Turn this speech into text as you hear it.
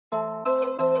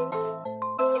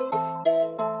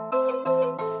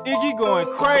going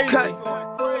crazy. Okay.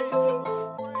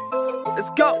 Let's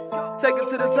go. Take it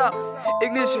to the top.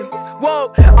 Ignition.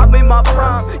 Whoa, I'm in my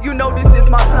prime. You know this is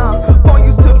my time. Phone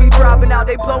used to be dropping out,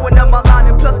 they blowing up my line,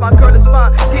 and plus my girl is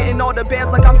fine. Getting all the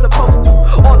bands like I'm supposed to.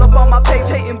 All up on my page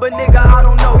hating, but nigga, I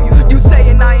don't know you. You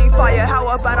saying I ain't fire, how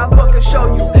about I fucking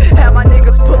show you? Have my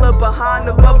niggas pull up behind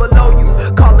the bump below you.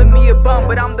 Calling me a bum,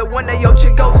 but I'm the one that your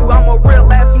chick go to. I'm a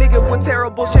real ass nigga with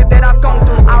terrible shit that I've gone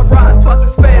through. I rise twice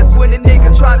as fast when a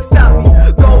nigga try to stop me.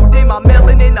 Gold in my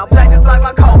melanin, I black just like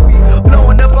my coffee.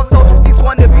 Blowing up on socials, these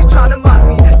wannabes trying to mock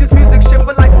me. This music shit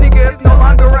for life, nigga, it's no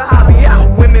longer a hobby.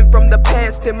 Women from the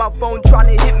past in my phone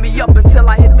trying to hit me up until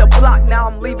I hit the block. Now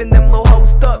I'm leaving them little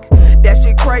hoes stuck. That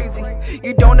shit crazy,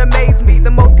 you don't amaze me.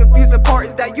 The most confusing part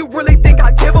is that you really think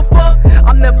I give a fuck.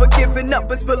 I'm never giving up,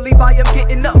 best believe I am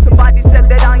getting up. Somebody said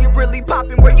that I ain't really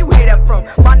popping, where you hear that from?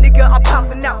 My nigga, I'm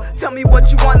popping out, tell me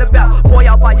what you want about. Boy,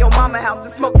 I'll buy your mama house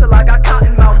and smoke till I got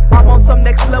cotton mouth. I'm on some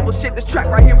next level shit, this track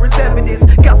right here is evidence.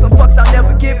 Got some fucks I'll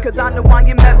never give, cause I know I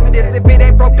am Methodist. If it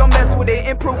ain't broke, don't mess with it,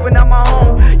 improving on my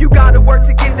own. You gotta work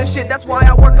to get this shit, that's why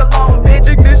I work alone, bitch.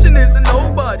 Ignition isn't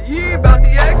nobody, he ain't about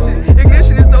the action.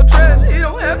 Ignition is so trash, he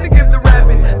don't have to give the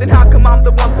rapping. Then how come I'm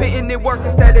the one putting in work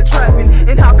instead of trapping?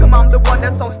 And how come I'm the one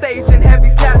that's on stage and heavy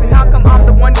snapping? How come I'm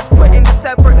the one that's putting this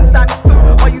effort inside the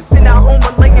studio, while you sitting at home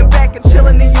or laying back and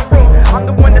chilling in your room? I'm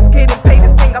the one that's getting paid to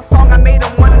sing a song I made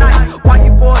in one night, while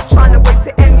you bored trying to wait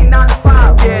to end your 9 to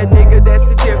 5. Yeah, nigga, that's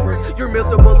the difference. You're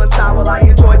miserable inside while I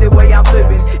enjoy the way I'm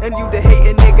living, and you the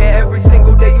hating nigga, every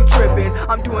single day you tripping.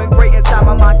 I'm doing great inside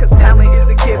my mind, cause talent is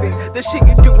a given. The shit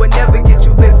you do will never get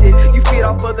you lifted. You feed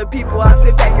off other people, I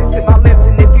sit back and sip my lips.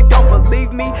 And if you don't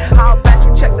believe me, how about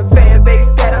you check the fan base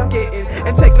that I'm getting,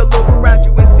 and take a look around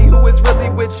you and see who is really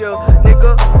with you,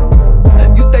 nigga.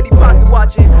 You steady pocket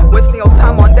watching, wasting your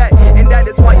time on that, and that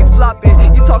is why you flopping.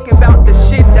 You talking about the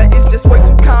shit that is just way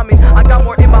too common. I got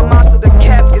more in my mind, so the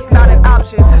cap is not an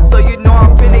option. So you know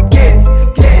I'm finna get it.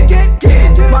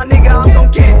 My nigga, I'm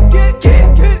gon' get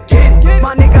it.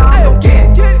 My nigga, I'm gon' get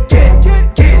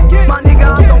it. My nigga,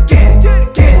 I'm gon' get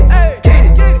it.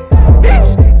 Bitch,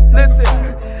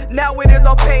 listen, now it is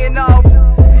all paying off.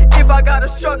 If I gotta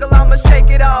struggle, I'ma shake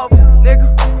it off, nigga.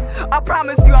 I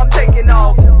promise you I'm taking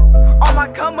off. All my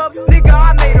come-ups, nigga,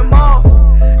 I made them all.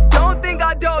 Don't think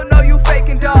I don't know you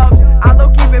faking, dog. I low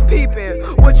keep it peeping,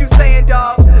 what you saying,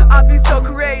 dog? I be so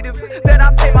creative that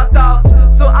I pay my thoughts.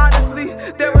 So honestly,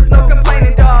 there was no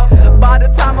complaining, dog. By the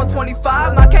time I'm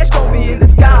 25, my cash gon' be in the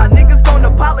sky. Niggas gon'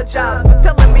 apologize for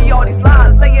telling me all these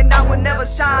lies, saying I would never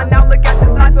shine. Now look at this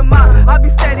life of mine. I be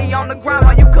steady on the grind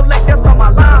while you collect dust on my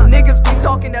line. Niggas be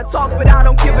talking that talk, but I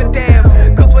don't give a damn.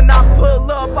 Cause when I pull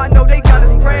up, I know they gonna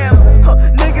scram.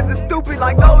 Niggas is stupid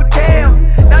like, oh damn.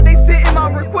 Now they sitting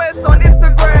my requests on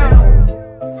Instagram.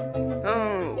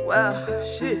 Wow,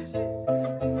 shit.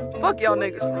 Fuck y'all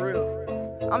niggas for real.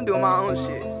 I'm doing my own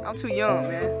shit. I'm too young,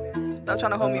 man. Stop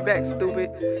trying to hold me back,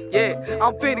 stupid. Yeah,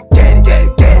 I'm finna get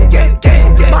it.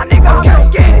 My nigga, I'm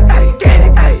gon' get it.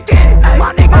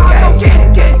 My nigga, I'm gon' get it.